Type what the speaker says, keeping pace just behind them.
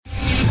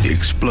the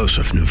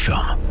explosive new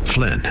film,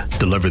 Flynn,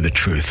 Deliver the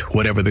Truth,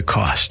 Whatever the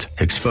Cost,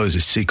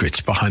 exposes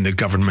secrets behind the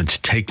government's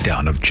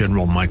takedown of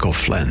General Michael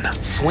Flynn.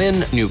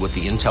 Flynn knew what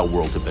the intel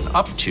world had been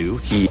up to.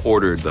 He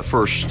ordered the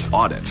first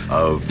audit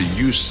of the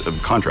use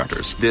of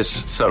contractors.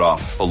 This set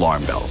off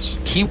alarm bells.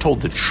 He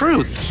told the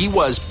truth. He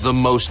was the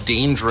most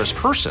dangerous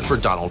person for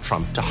Donald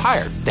Trump to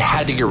hire. They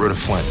had to get rid of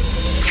Flynn.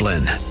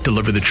 Flynn,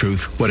 Deliver the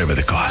Truth, Whatever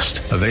the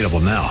Cost. Available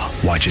now.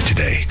 Watch it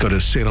today. Go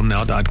to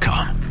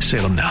salemnow.com.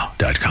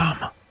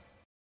 salemnow.com.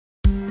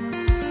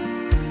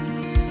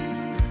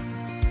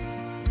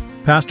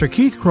 Pastor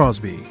Keith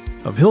Crosby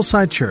of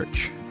Hillside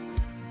Church.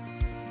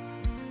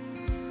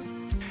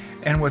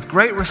 And with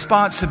great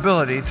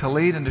responsibility to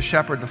lead and to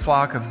shepherd the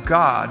flock of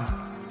God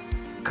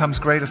comes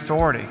great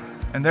authority,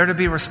 and they're to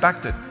be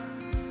respected.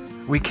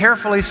 We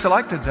carefully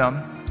selected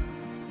them.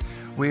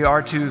 We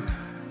are to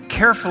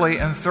carefully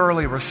and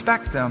thoroughly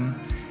respect them,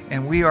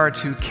 and we are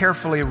to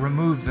carefully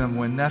remove them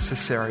when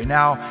necessary.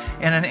 Now,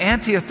 in an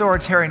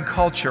anti-authoritarian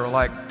culture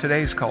like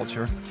today's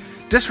culture,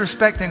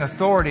 disrespecting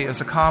authority is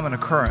a common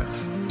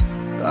occurrence.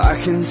 I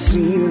can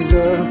see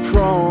the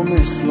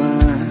promised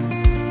land,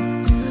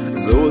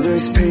 though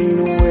there's pain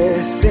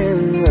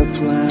within the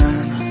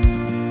plan.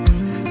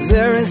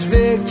 There is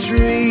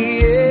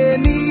victory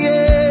in the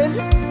end.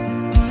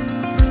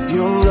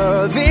 Your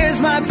love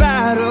is my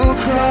battle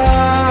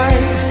cry,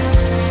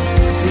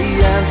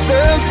 the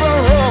answer for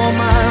all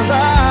my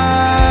life.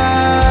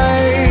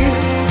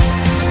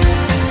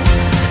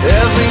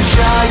 Every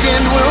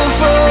giant will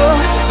fall,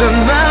 the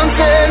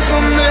mountains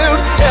will move,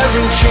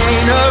 every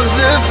chain of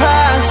the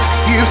past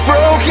you've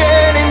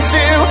broken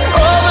into.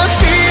 All the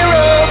fear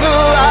of the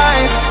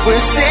lies,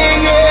 we're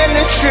singing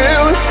the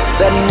truth,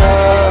 that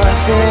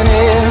nothing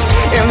is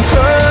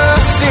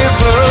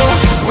impossible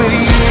with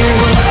you.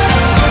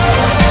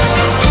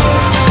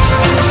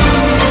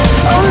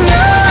 Oh,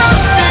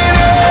 nothing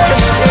is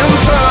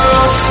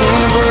impossible.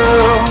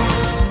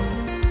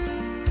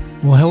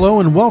 Well, hello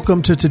and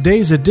welcome to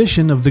today's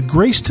edition of the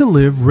Grace to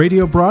Live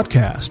radio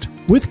broadcast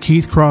with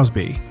Keith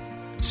Crosby,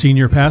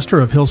 Senior Pastor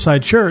of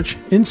Hillside Church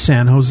in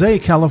San Jose,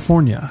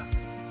 California.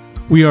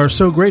 We are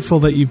so grateful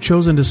that you've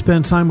chosen to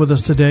spend time with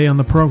us today on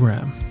the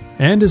program.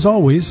 And as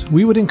always,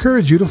 we would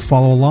encourage you to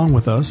follow along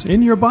with us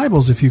in your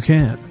Bibles if you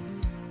can.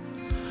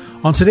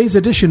 On today's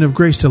edition of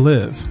Grace to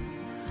Live,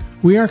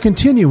 we are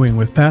continuing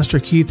with Pastor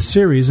Keith's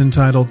series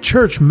entitled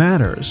Church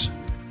Matters.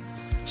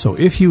 So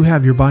if you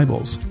have your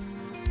Bibles,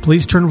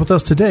 please turn with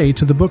us today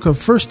to the book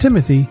of 1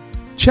 Timothy,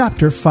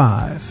 chapter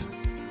 5.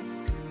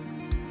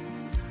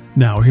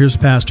 Now here's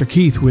Pastor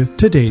Keith with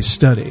today's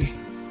study.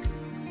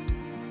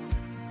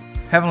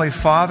 Heavenly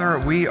Father,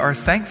 we are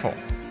thankful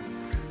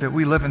that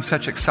we live in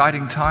such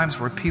exciting times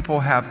where people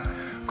have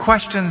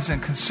questions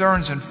and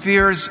concerns and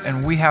fears,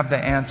 and we have the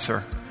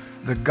answer.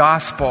 The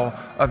gospel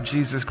of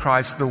Jesus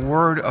Christ, the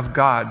Word of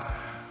God.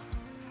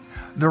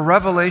 The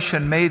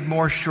revelation made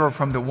more sure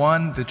from the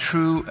one, the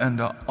true, and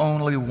the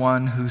only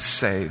one who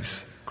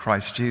saves,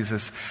 Christ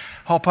Jesus.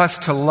 Help us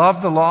to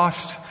love the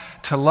lost,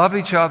 to love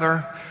each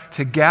other,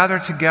 to gather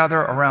together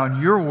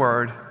around your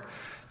word,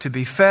 to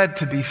be fed,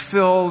 to be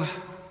filled,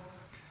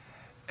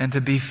 and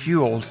to be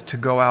fueled to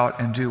go out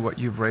and do what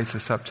you've raised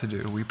us up to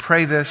do. We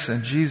pray this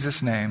in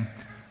Jesus' name.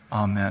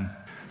 Amen.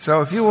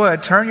 So if you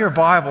would, turn your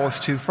Bibles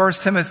to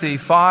 1 Timothy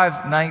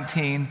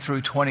 5:19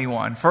 through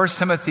 21. 1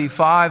 Timothy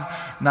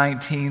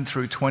 5:19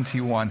 through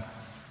 21.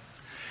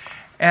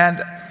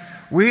 And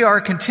we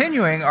are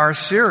continuing our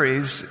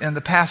series in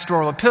the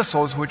pastoral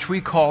epistles, which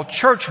we call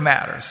Church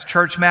Matters.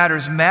 Church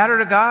Matters matter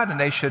to God, and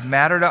they should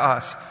matter to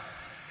us.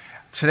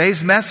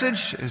 Today's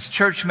message is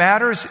Church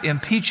Matters,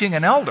 Impeaching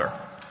an Elder.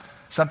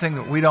 Something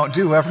that we don't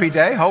do every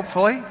day,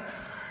 hopefully.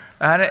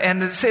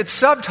 And it's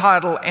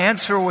subtitled,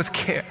 Answer with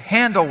Care,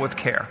 Handle with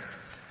Care.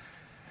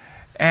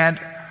 And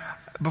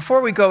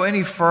before we go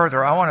any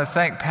further, I want to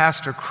thank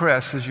Pastor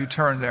Chris, as you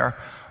turn there,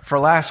 for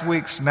last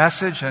week's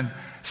message and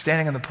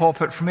standing in the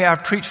pulpit. For me,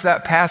 I've preached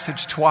that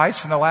passage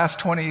twice in the last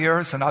 20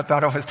 years, and I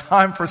thought it was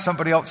time for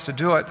somebody else to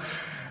do it.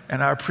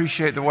 And I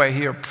appreciate the way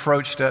he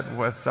approached it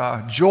with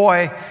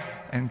joy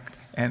and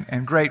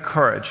great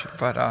courage.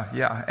 But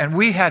and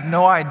we had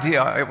no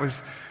idea it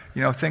was,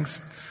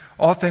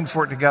 all things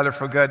work together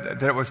for good,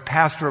 that it was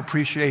Pastor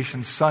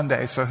Appreciation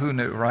Sunday, so who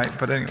knew, right?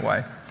 But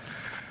anyway.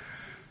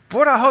 But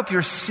what I hope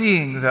you're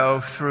seeing, though,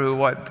 through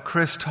what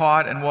Chris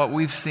taught and what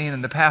we've seen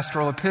in the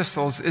pastoral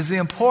epistles is the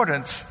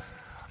importance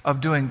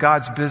of doing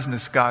God's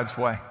business God's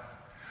way.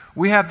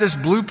 We have this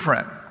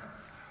blueprint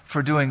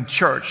for doing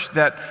church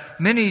that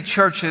many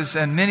churches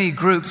and many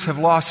groups have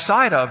lost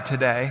sight of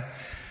today,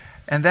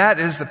 and that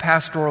is the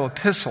pastoral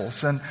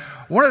epistles. And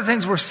one of the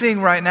things we're seeing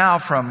right now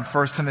from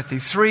 1 Timothy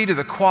 3 to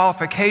the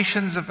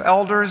qualifications of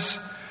elders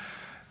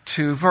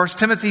to 1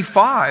 Timothy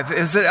 5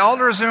 is that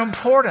elders are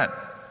important.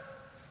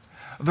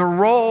 The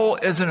role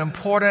is an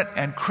important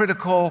and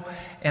critical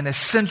and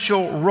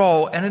essential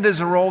role, and it is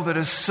a role that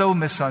is so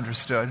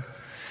misunderstood.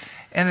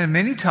 And in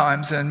many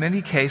times, and in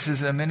many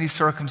cases, and in many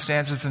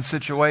circumstances and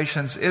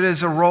situations, it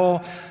is a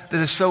role that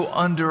is so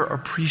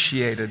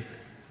underappreciated.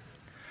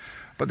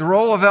 But the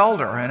role of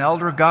elder and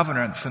elder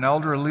governance and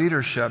elder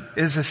leadership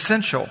is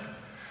essential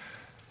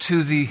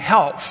to the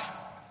health,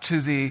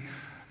 to the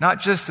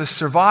not just the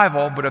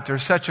survival, but if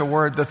there's such a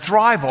word, the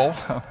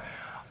thrival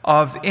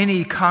of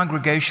any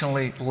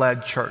congregationally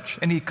led church,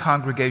 any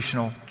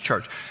congregational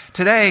church.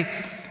 Today,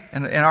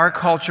 in our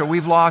culture,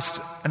 we've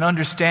lost an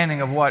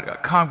understanding of what a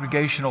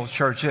congregational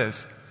church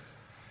is.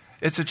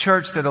 It's a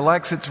church that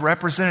elects its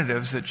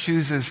representatives, that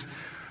chooses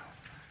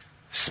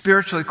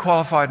spiritually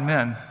qualified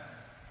men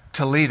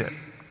to lead it.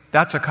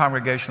 That's a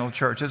congregational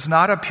church. It's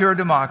not a pure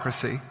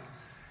democracy.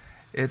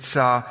 It's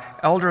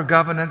elder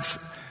governance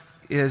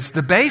is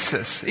the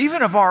basis,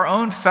 even of our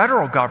own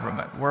federal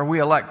government, where we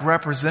elect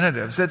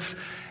representatives.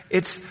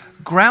 It's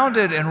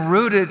grounded and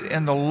rooted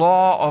in the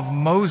law of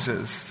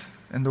Moses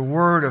and the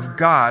Word of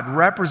God,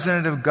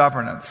 representative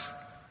governance.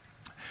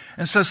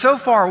 And so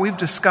far we've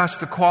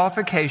discussed the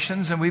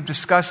qualifications and we've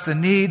discussed the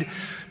need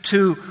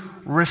to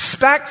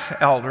respect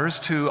elders,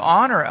 to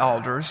honor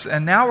elders,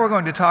 and now we're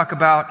going to talk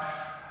about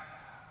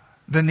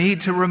the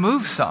need to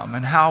remove some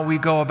and how we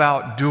go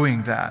about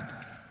doing that.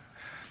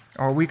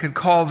 Or we could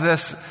call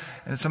this,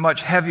 and it's a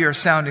much heavier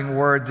sounding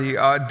word,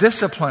 the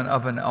discipline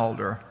of an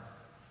elder.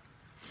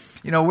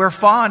 You know, we're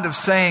fond of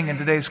saying in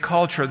today's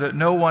culture that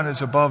no one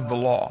is above the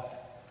law.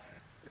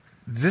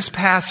 This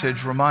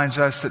passage reminds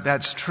us that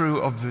that's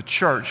true of the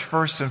church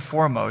first and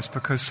foremost,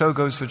 because so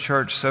goes the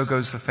church, so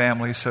goes the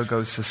family, so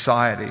goes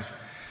society.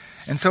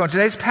 And so in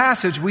today's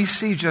passage, we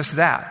see just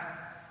that.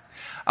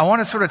 I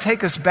want to sort of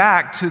take us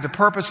back to the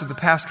purpose of the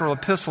pastoral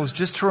epistles,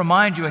 just to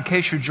remind you, in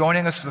case you're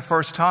joining us for the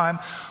first time,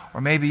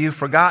 or maybe you've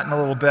forgotten a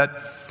little bit,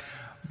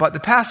 but the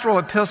pastoral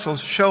epistles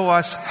show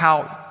us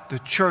how the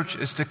church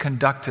is to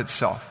conduct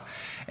itself.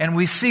 And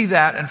we see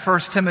that in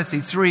 1 Timothy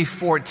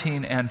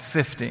 3:14 and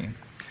 15.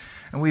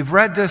 And we've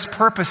read this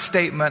purpose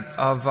statement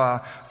of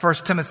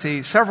 1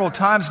 Timothy several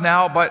times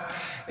now, but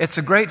it's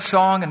a great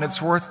song and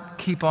it's worth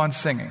keep on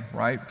singing,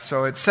 right?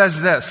 So it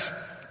says this.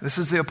 This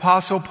is the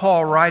Apostle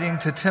Paul writing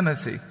to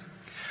Timothy.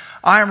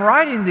 I am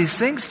writing these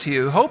things to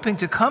you, hoping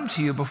to come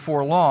to you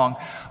before long,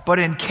 but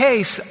in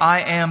case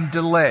I am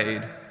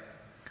delayed,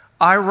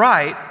 I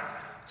write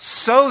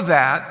so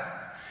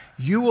that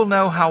you will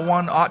know how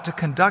one ought to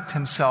conduct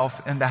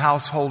himself in the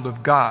household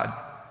of God,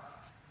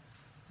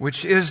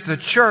 which is the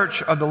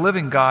church of the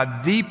living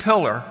God, the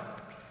pillar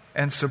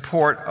and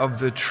support of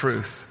the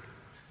truth.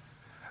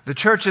 The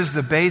church is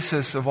the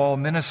basis of all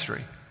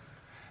ministry.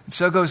 And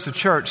so goes the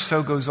church,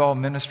 so goes all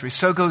ministry,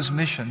 so goes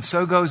mission,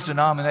 so goes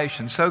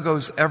denomination, so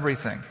goes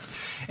everything.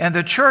 And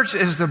the church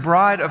is the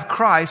bride of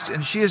Christ,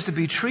 and she is to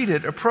be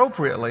treated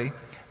appropriately,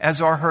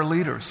 as are her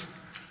leaders.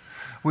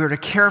 We are to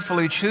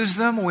carefully choose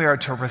them, we are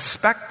to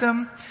respect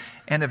them,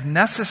 and if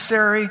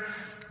necessary,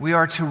 we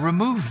are to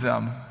remove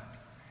them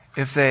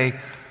if they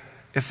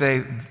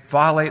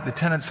violate the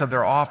tenets of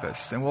their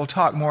office. And we'll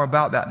talk more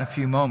about that in a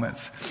few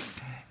moments.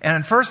 And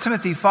in 1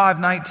 Timothy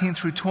 5:19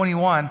 through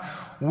 21,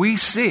 we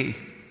see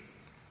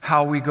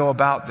how we go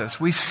about this.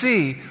 We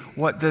see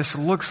what this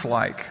looks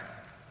like.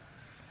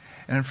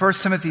 And in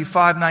 1 Timothy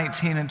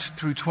 5:19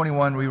 through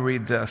 21, we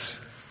read this.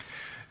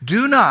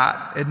 Do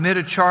not admit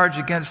a charge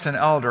against an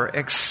elder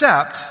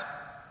except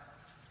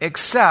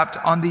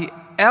on the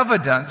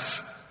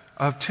evidence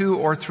of 2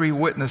 or 3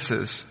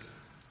 witnesses.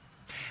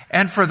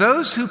 And for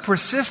those who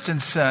persist in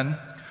sin,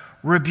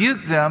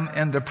 rebuke them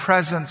in the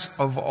presence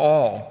of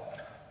all,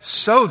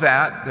 so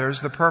that,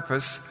 there's the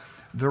purpose,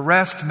 the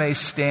rest may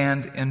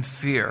stand in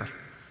fear.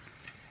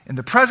 In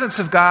the presence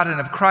of God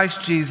and of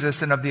Christ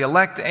Jesus and of the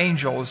elect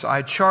angels,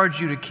 I charge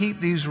you to keep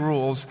these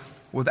rules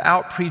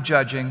without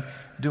prejudging,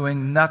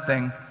 doing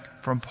nothing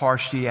from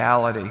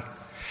partiality.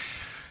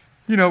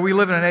 You know, we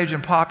live in an age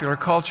in popular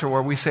culture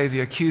where we say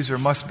the accuser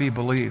must be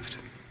believed.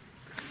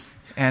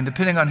 And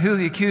depending on who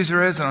the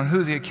accuser is and on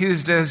who the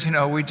accused is, you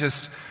know, we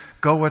just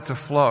go with the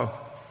flow.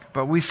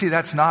 But we see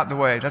that's not the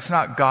way. That's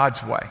not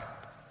God's way.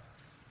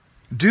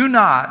 Do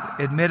not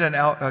admit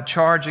a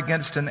charge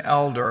against an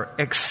elder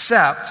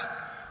except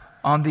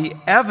on the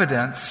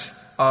evidence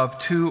of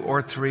 2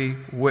 or 3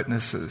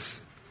 witnesses.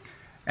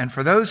 And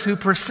for those who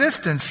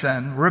persist in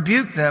sin,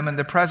 rebuke them in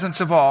the presence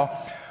of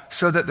all,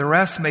 so that the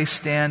rest may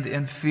stand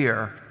in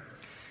fear.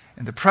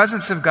 In the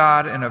presence of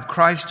God and of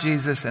Christ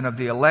Jesus and of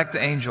the elect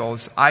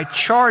angels, I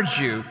charge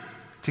you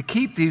to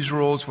keep these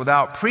rules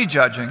without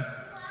prejudging,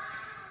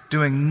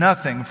 doing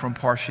nothing from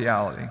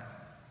partiality.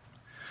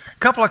 A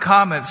couple of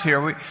comments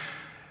here.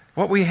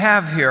 What we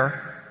have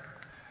here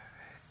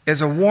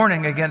is a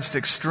warning against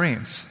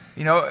extremes.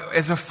 You know,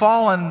 as a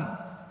fallen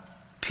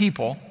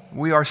people,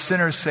 we are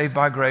sinners saved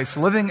by grace.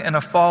 Living in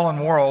a fallen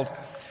world,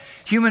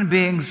 human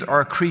beings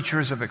are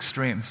creatures of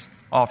extremes,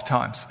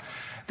 oftentimes.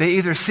 They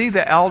either see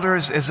the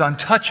elders as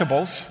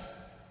untouchables,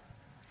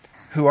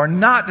 who are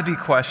not to be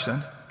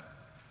questioned,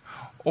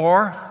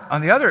 or,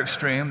 on the other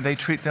extreme, they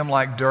treat them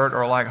like dirt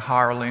or like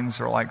hirelings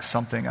or like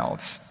something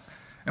else.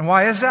 And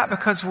why is that?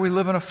 Because we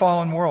live in a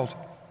fallen world.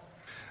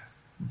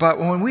 But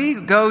when we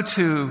go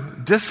to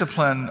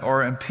discipline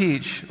or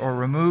impeach or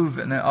remove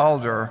an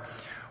elder,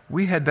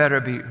 we had better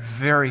be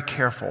very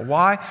careful.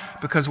 Why?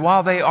 Because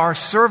while they are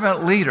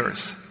servant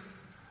leaders,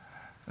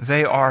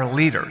 they are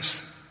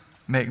leaders.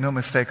 Make no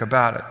mistake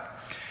about it.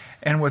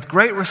 And with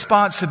great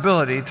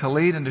responsibility to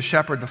lead and to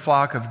shepherd the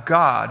flock of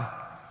God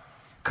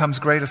comes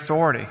great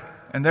authority,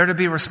 and they're to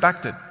be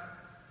respected.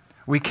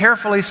 We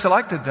carefully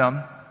selected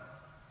them.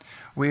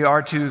 We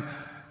are to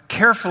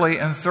carefully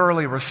and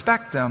thoroughly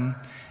respect them,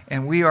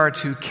 and we are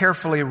to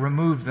carefully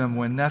remove them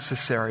when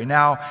necessary.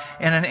 Now,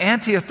 in an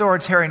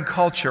anti-authoritarian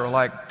culture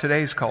like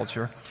today's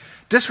culture,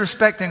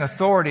 disrespecting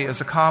authority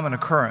is a common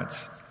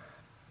occurrence.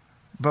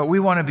 But we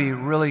want to be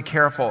really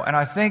careful. And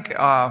I think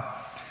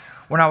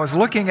when I was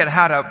looking at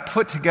how to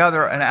put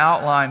together an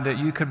outline that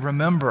you could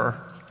remember,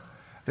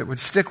 that would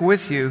stick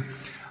with you,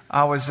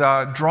 I was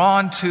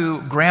drawn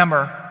to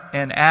grammar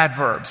and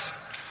adverbs.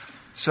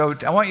 So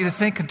I want you to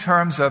think in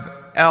terms of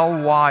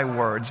ly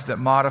words that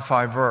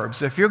modify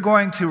verbs. If you're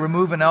going to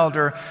remove an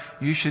elder,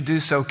 you should do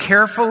so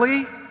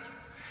carefully,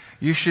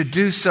 you should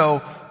do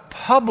so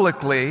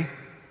publicly,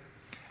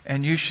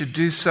 and you should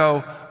do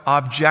so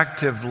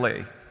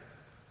objectively.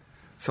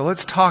 So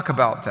let's talk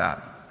about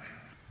that.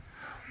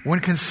 When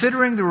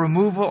considering the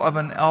removal of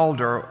an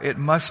elder, it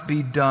must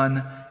be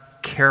done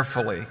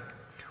carefully.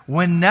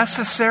 When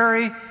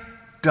necessary,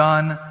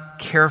 done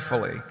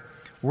carefully.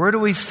 Where do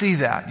we see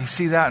that? You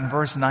see that in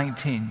verse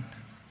 19.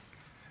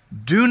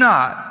 Do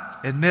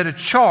not admit a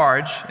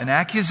charge, an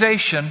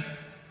accusation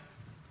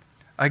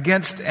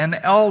against an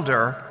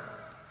elder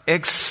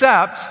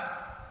except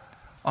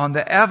on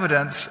the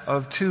evidence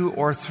of 2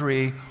 or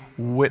 3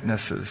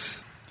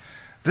 witnesses.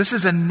 This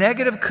is a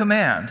negative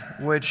command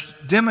which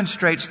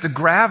demonstrates the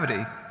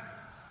gravity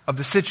of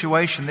the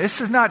situation.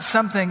 This is not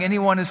something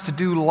anyone is to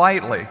do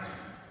lightly.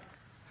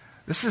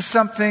 This is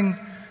something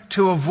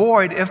to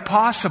avoid if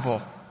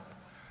possible,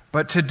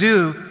 but to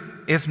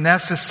do if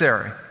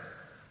necessary.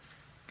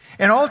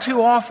 And all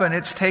too often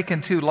it's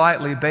taken too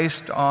lightly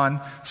based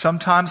on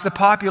sometimes the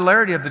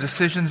popularity of the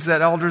decisions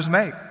that elders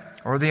make,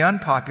 or the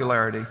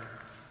unpopularity.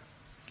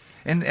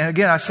 And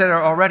again, I said it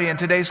already, in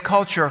today's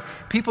culture,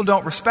 people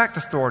don't respect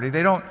authority.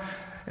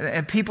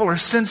 And people are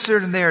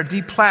censored and they are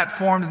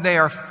deplatformed and they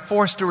are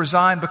forced to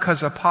resign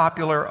because of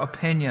popular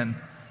opinion.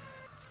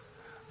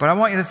 But I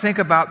want you to think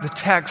about the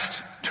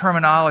text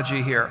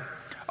terminology here.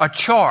 A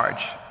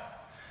charge.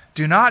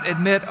 Do not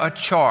admit a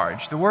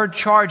charge. The word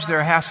charge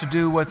there has to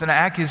do with an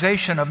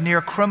accusation of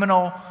near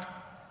criminal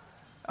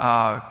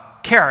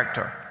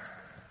character.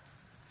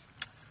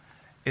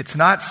 It's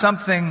not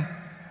something,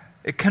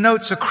 it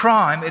connotes a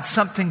crime. It's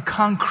something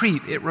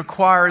concrete. It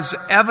requires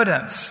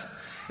evidence.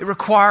 It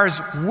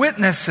requires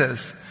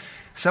witnesses.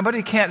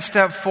 Somebody can't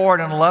step forward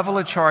and level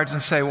a charge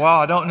and say, well,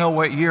 I don't know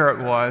what year it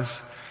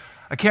was.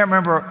 I can't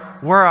remember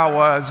where I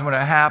was when it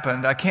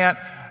happened.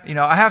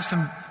 I have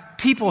some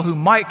people who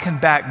can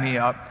back me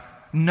up.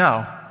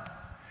 No.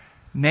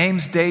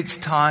 Names, dates,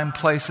 time,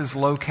 places,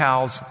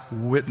 locales,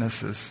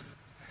 witnesses.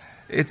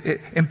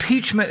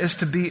 Impeachment is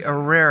to be a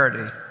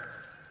rarity.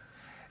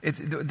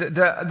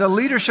 The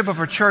leadership of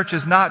a church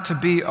is not to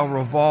be a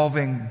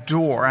revolving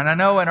door. And I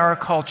know in our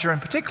culture, and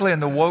particularly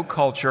in the woke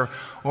culture,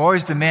 we're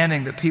always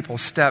demanding that people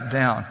step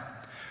down.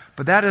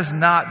 But that is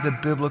not the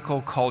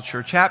biblical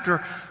culture.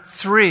 Chapter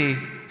 3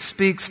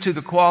 speaks to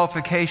the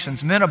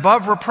qualifications. Men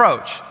above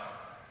reproach,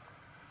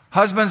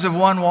 husbands of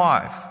one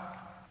wife,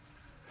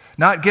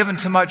 not given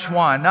to much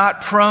wine,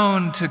 not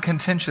prone to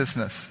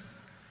contentiousness.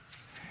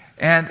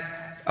 And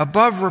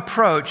above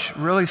reproach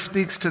really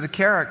speaks to the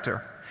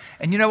character.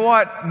 And you know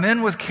what?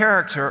 Men with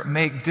character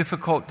make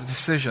difficult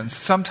decisions,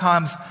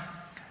 sometimes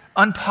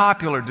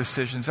unpopular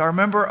decisions. I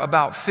remember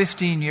about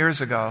 15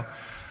 years ago,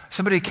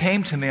 somebody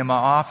came to me in my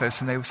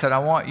office and they said, I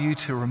want you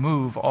to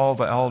remove all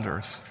the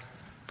elders.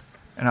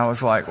 And I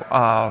was like,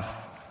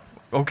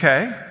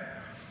 okay.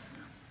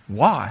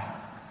 Why?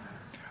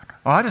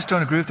 Well, I just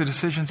don't agree with the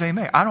decisions they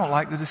make. I don't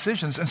like the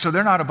decisions, and so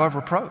they're not above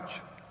reproach.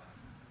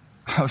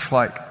 I was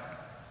like,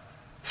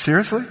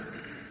 seriously?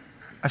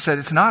 I said,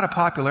 it's not a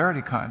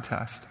popularity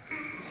contest.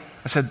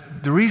 I said,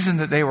 the reason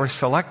that they were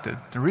selected,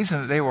 the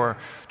reason that they were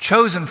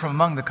chosen from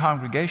among the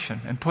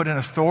congregation and put in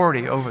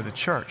authority over the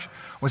church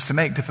was to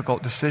make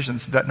difficult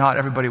decisions that not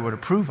everybody would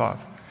approve of.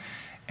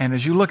 And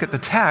as you look at the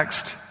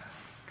text,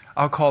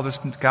 I'll call this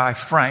guy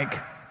Frank.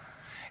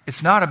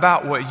 It's not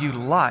about what you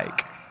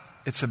like.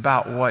 It's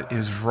about what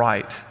is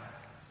right.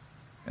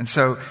 And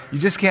so you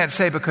just can't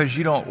say because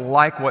you don't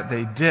like what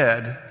they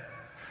did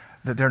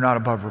that they're not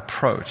above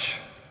reproach.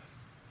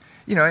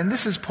 And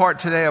this is part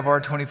today of our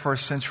 21st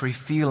century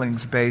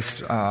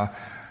feelings-based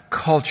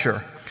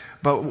culture.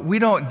 But we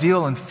don't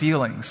deal in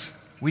feelings.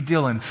 We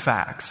deal in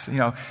facts.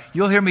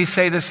 You'll hear me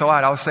say this a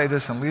lot. I'll say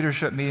this in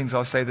leadership meetings.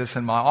 I'll say this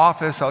in my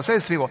office. I'll say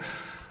this to people.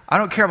 I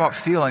don't care about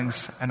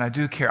feelings, and I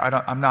do care.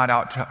 I'm not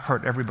out to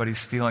hurt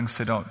everybody's feelings,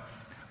 so don't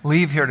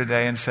leave here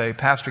today and say,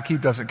 Pastor Keith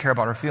doesn't care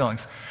about our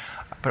feelings.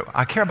 But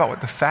I care about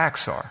what the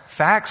facts are.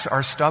 Facts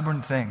are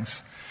stubborn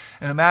things.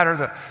 And no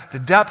matter the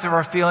depth of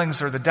our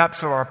feelings or the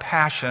depths of our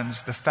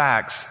passions, the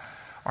facts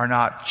are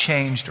not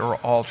changed or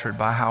altered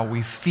by how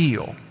we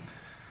feel.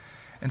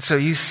 And so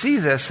you see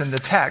this in the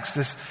text,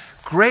 this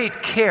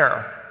great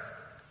care.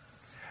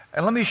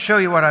 And let me show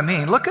you what I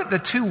mean. Look at the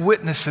two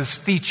witnesses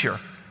feature.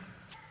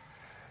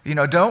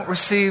 Don't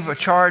receive a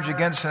charge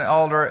against an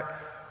elder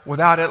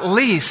without at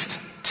least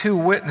two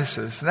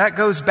witnesses. And that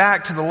goes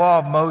back to the law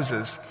of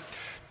Moses.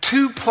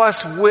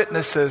 2+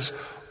 witnesses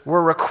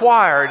were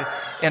required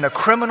in a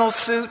criminal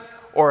suit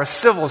or a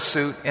civil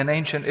suit in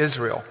ancient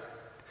Israel.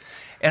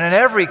 And in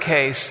every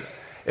case,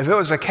 if it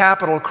was a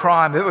capital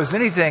crime, if it was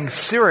anything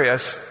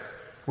serious,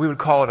 we would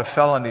call it a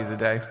felony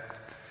today.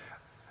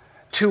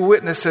 2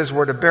 witnesses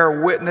were to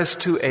bear witness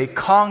to a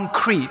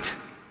concrete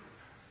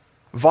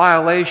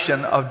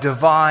violation of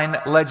divine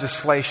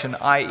legislation,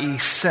 i.e.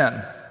 sin.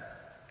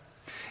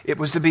 It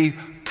was to be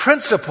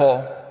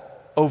principle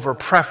over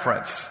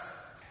preference.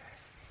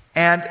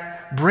 And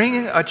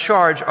bringing a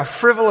charge, a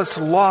frivolous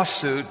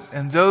lawsuit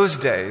in those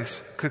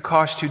days could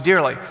cost you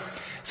dearly.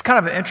 It's kind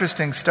of an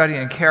interesting study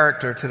in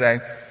character today.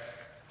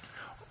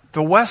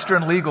 The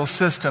Western legal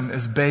system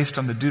is based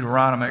on the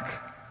Deuteronomic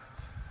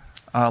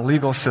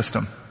legal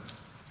system.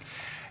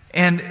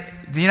 In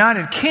the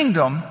United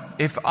Kingdom,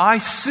 if I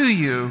sue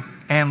you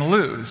and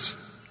lose,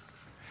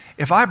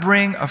 if I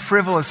bring a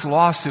frivolous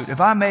lawsuit, if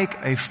I make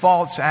a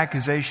false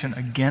accusation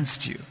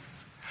against you,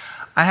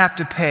 I have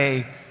to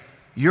pay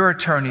your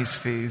attorney's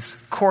fees,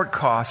 court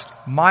costs,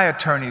 my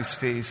attorney's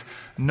fees.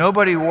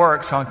 Nobody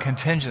works on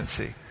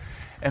contingency.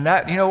 And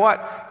that, you know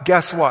what?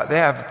 Guess what? They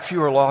have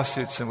fewer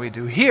lawsuits than we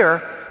do.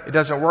 Here, it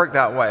doesn't work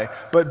that way.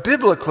 But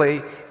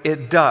biblically,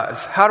 it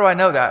does. How do I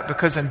know that?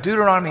 Because in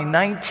Deuteronomy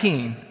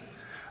 19,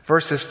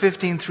 verses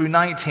 15 through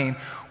 19,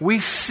 we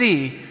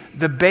see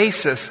the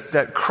basis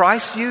that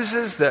Christ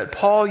uses, that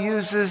Paul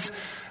uses,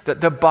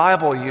 that the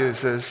Bible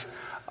uses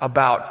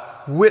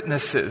about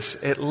witnesses,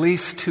 at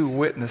least 2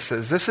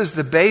 witnesses. This is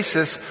the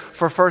basis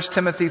for 1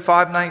 Timothy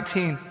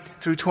 5:19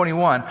 through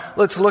 21.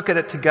 Let's look at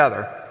it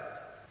together.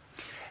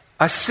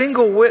 A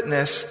single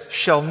witness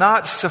shall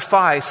not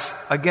suffice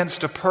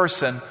against a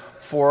person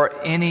for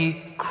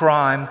any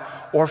crime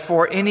or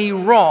for any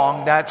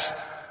wrong, that's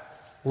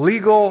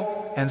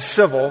legal and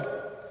civil,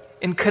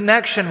 in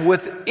connection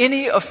with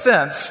any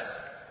offense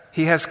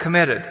he has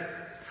committed.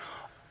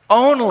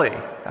 Only,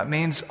 that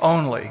means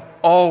only,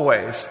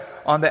 always,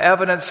 on the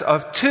evidence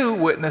of 2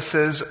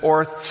 witnesses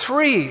or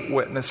 3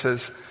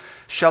 witnesses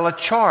shall a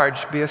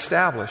charge be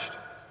established.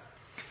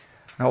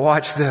 Now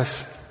watch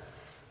this.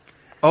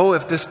 Oh,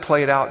 if this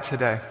played out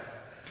today.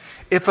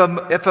 If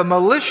a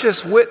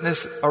malicious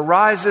witness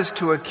arises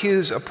to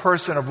accuse a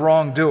person of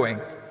wrongdoing,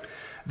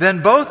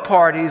 then both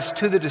parties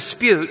to the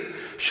dispute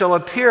shall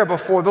appear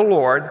before the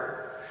Lord.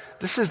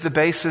 This is the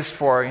basis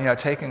for,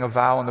 taking a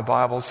vow in the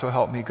Bible, so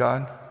help me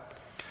God.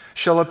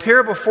 Shall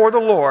appear before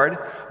the Lord,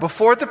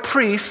 before the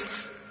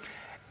priests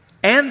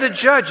and the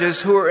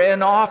judges who are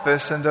in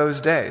office in those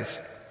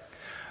days.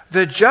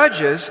 The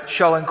judges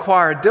shall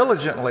inquire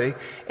diligently,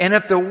 and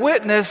if the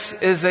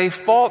witness is a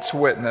false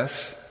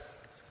witness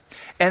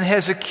and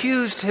has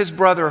accused his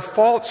brother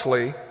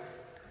falsely,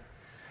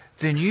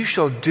 then you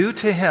shall do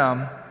to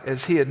him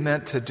as he had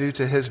meant to do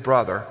to his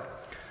brother.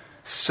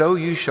 So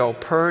you shall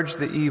purge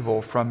the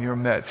evil from your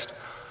midst.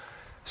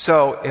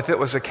 So if it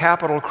was a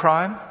capital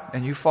crime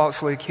and you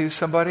falsely accused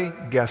somebody,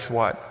 guess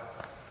what?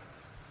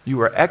 You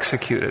were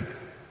executed.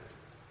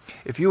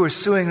 If you were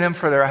suing them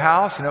for their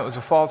house and it was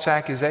a false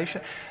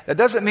accusation, that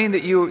doesn't mean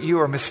that you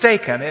were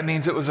mistaken. It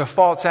means it was a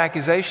false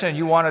accusation and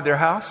you wanted their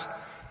house.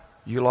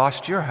 You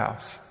lost your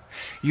house.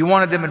 You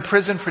wanted them in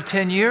prison for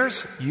 10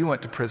 years. You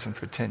went to prison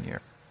for 10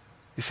 years.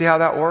 You see how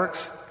that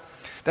works?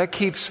 That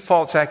keeps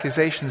false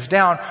accusations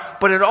down,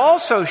 but it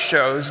also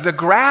shows the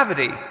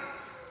gravity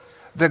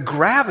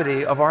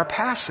of our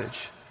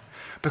passage.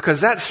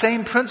 Because that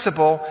same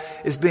principle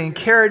is being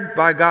carried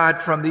by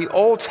God from the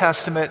Old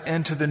Testament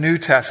into the New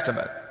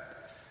Testament.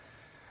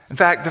 In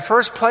fact, the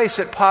first place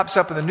it pops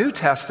up in the New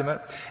Testament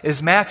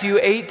is Matthew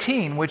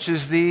 18, which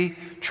is the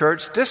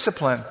church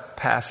discipline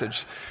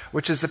passage,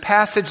 which is the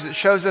passage that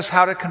shows us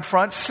how to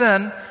confront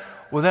sin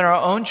within our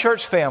own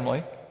church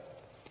family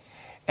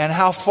and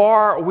how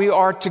far we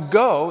are to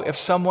go if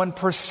someone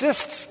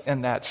persists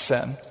in that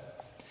sin,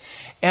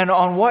 and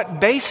on what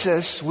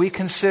basis we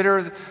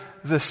consider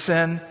the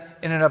sin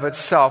in and of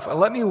itself. And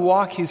let me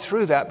walk you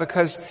through that,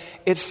 because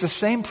it's the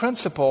same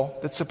principle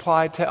that's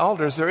applied to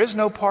elders. There is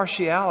no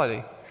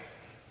partiality.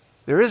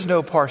 There is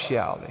no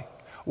partiality.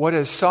 What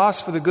is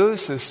sauce for the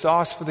goose is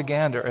sauce for the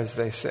gander, as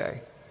they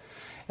say.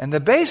 And the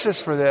basis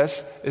for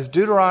this is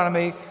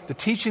Deuteronomy, the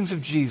teachings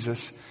of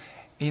Jesus.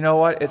 You know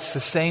what? It's the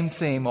same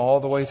theme all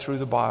the way through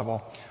the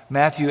Bible.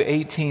 Matthew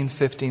 18,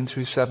 15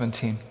 through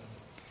 17.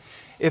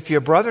 If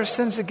your brother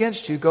sins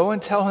against you, go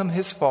and tell him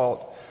his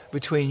fault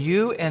between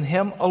you and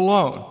him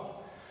alone.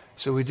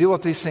 So we deal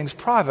with these things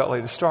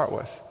privately to start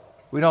with.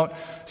 We don't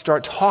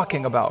start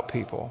talking about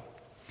people.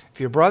 If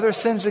your brother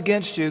sins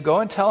against you, go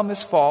and tell him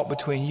his fault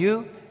between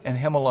you and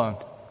him alone.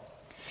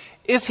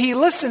 If he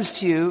listens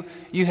to you,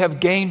 you have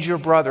gained your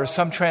brother.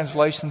 Some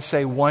translations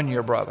say won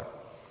your brother.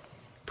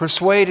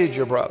 Persuaded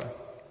your brother.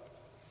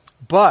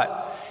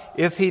 But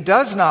if he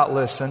does not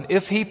listen,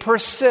 if he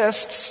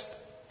persists,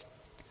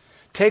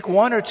 take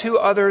 1 or 2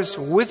 others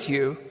with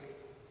you,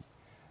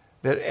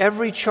 that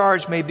every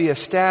charge may be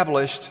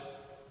established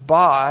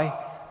by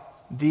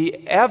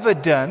the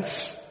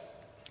evidence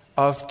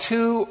of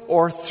 2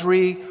 or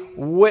 3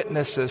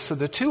 witnesses. So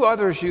the 2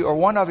 others or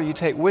 1 other you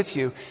take with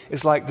you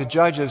is like the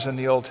judges in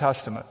the Old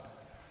Testament,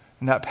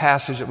 in that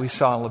passage that we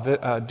saw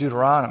in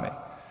Deuteronomy.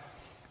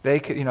 They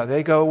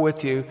go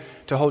with you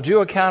to hold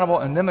you accountable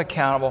and them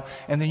accountable,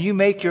 and then you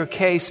make your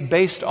case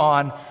based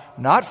on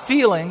not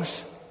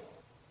feelings,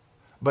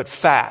 but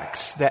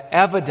facts, the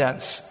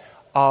evidence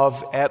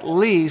of at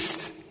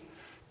least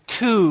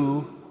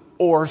 2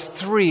 or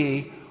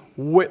 3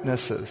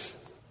 witnesses.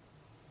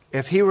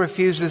 If he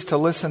refuses to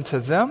listen to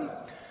them,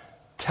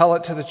 tell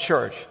it to the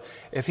church.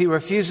 If he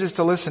refuses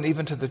to listen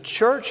even to the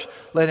church,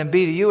 let him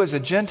be to you as a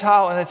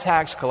Gentile and a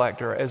tax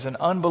collector, as an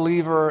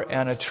unbeliever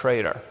and a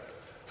traitor.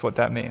 That's what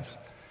that means.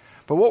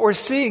 But what we're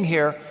seeing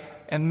here,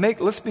 and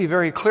let's be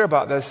very clear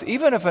about this,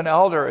 even if an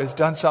elder has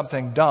done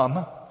something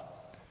dumb,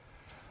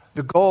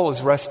 the goal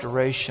is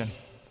restoration.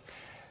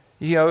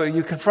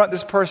 You confront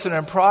this person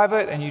in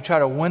private and you try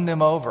to win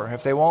them over.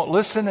 If they won't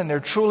listen and they're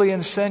truly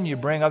in sin, you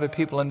bring other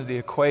people into the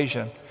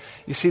equation.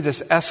 You see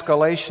this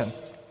escalation.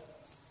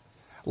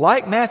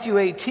 Like Matthew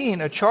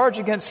 18, a charge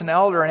against an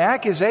elder, an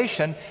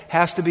accusation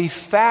has to be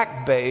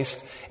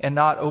fact-based and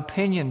not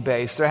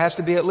opinion-based. There has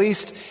to be at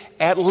least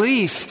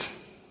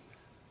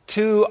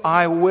 2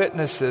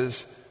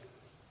 eyewitnesses.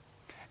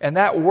 And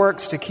that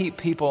works to keep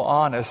people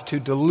honest, to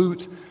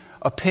dilute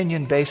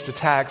opinion-based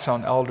attacks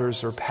on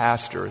elders or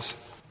pastors.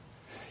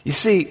 You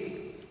see,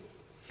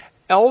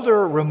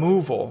 elder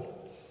removal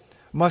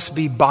must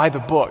be by the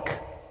book,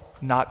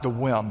 not the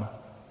whim.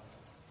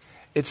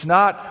 It's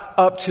not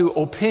up to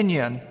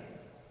opinion,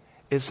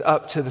 it's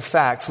up to the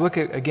facts. Look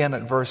again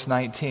at verse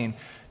 19.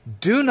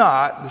 Do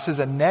not, this is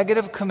a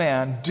negative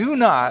command, do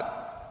not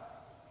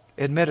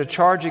admit a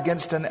charge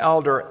against an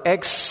elder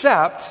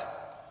except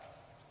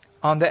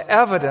on the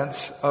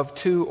evidence of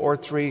 2 or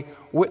 3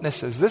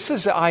 witnesses. This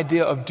is the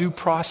idea of due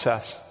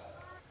process.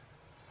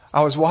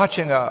 I was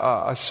watching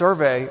a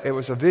survey, it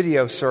was a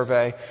video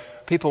survey.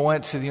 People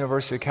went to the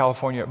University of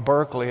California at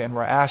Berkeley and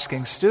were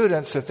asking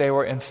students if they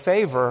were in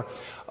favor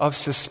of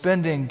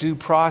suspending due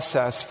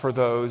process for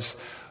those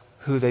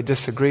who they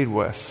disagreed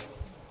with.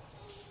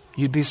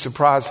 You'd be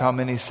surprised how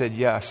many said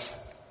yes.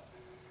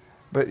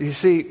 But you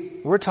see,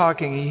 we're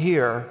talking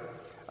here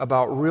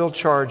about real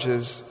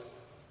charges,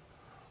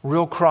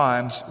 real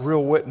crimes,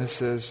 real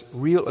witnesses,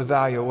 real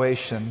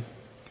evaluation,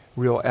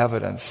 real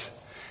evidence.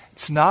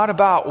 It's not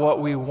about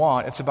what we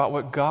want, it's about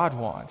what God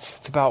wants.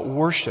 It's about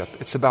worship,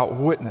 it's about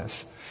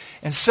witness.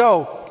 And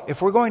so,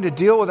 if we're going to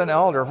deal with an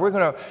elder, if we're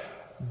going to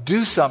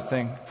do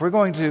something, if we're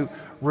going to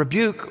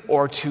rebuke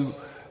or to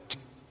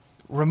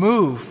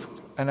remove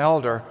an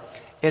elder,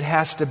 it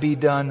has to be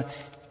done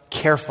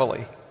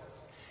carefully.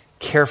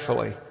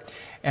 Carefully.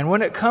 And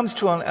when it comes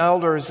to an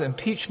elder's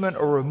impeachment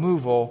or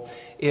removal,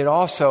 it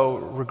also,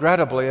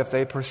 regrettably, if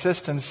they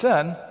persist in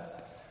sin,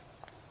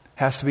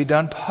 has to be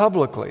done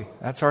publicly.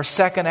 That's our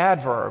second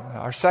adverb,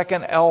 our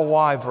second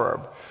ly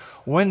verb.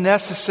 When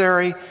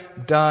necessary,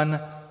 done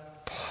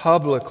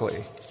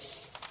publicly.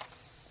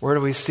 Where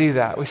do we see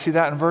that? We see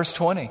that in verse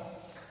 20.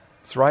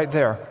 It's right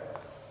there.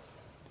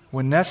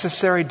 When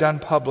necessary, done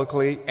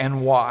publicly,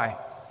 and why?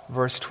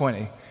 Verse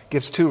 20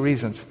 gives 2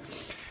 reasons.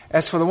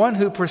 As for the one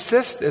who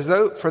persists,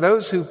 for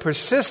those who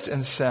persist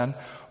in sin,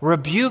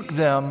 rebuke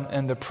them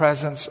in the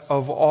presence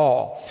of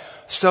all,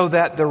 so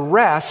that the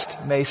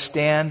rest may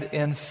stand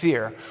in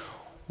fear.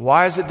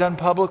 Why is it done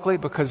publicly?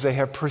 Because they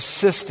have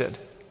persisted.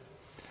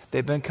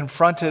 They've been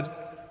confronted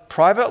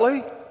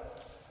privately,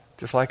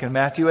 just like in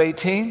Matthew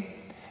 18,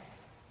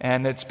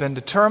 and it's been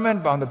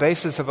determined on the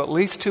basis of at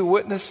least 2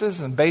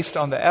 witnesses and based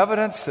on the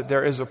evidence that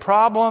there is a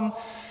problem,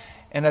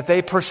 and that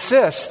they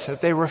persist,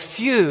 that they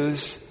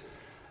refuse,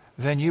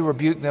 then you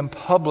rebuke them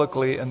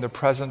publicly in the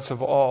presence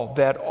of all,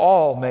 that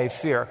all may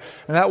fear.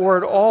 And that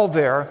word all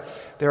there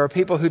are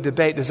people who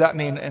debate, does that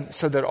mean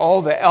so that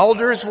all the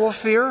elders will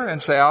fear and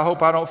say, I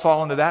hope I don't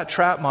fall into that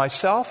trap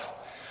myself?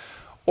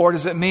 Or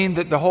does it mean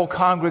that the whole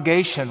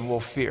congregation will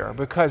fear?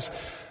 Because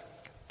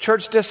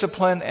church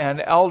discipline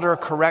and elder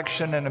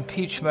correction and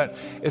impeachment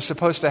is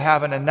supposed to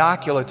have an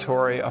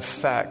inoculatory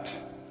effect.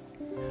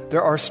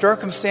 There are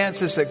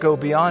circumstances that go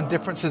beyond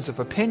differences of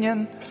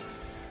opinion,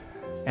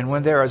 and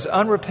when there is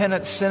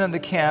unrepentant sin in the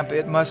camp,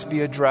 it must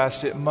be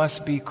addressed, it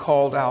must be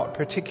called out,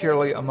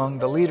 particularly among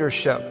the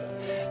leadership.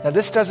 Now,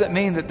 this doesn't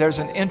mean that there's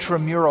an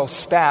intramural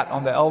spat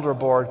on the elder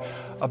board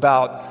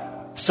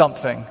about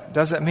something. It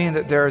doesn't mean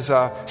that there's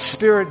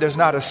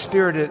not a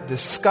spirited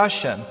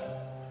discussion.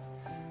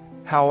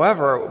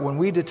 However, when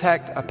we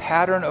detect a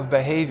pattern of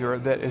behavior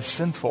that is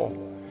sinful,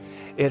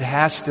 it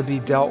has to be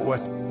dealt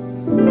with.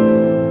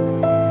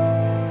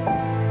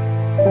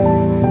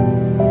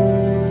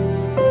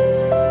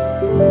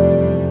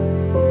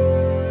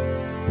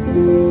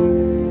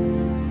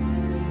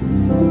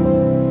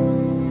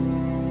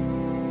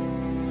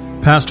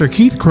 Pastor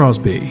Keith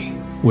Crosby,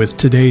 with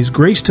today's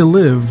Grace to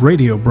Live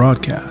radio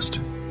broadcast.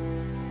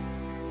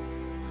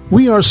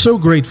 We are so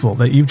grateful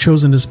that you've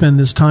chosen to spend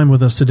this time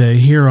with us today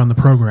here on the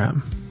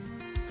program.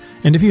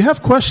 And if you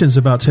have questions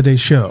about today's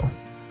show,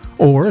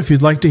 or if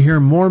you'd like to hear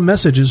more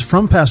messages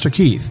from Pastor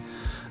Keith,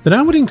 then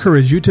I would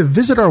encourage you to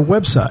visit our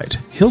website,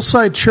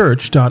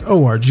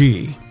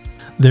 hillsidechurch.org.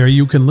 There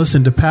you can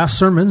listen to past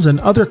sermons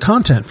and other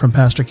content from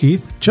Pastor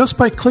Keith just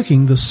by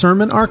clicking the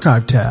Sermon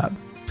Archive tab.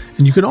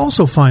 And you can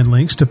also find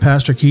links to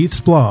Pastor Keith's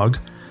blog,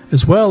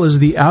 as well as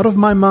the Out of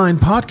My Mind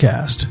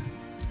podcast.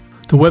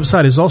 The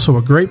website is also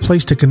a great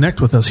place to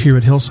connect with us here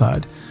at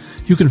Hillside.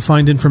 You can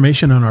find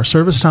information on our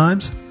service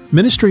times,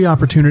 ministry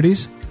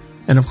opportunities,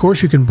 and of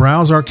course you can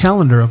browse our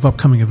calendar of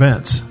upcoming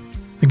events.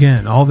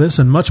 Again, all this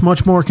and much,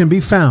 much more can be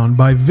found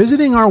by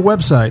visiting our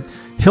website,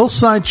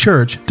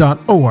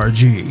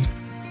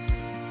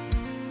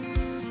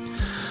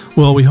 hillsidechurch.org.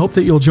 Well, we hope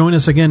that you'll join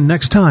us again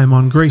next time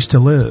on Grace to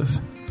Live.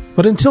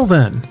 But until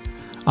then,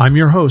 I'm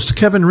your host,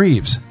 Kevin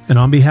Reeves, and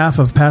on behalf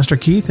of Pastor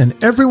Keith and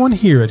everyone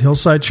here at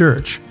Hillside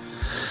Church,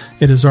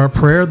 it is our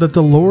prayer that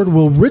the Lord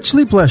will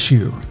richly bless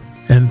you,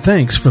 and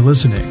thanks for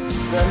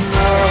listening.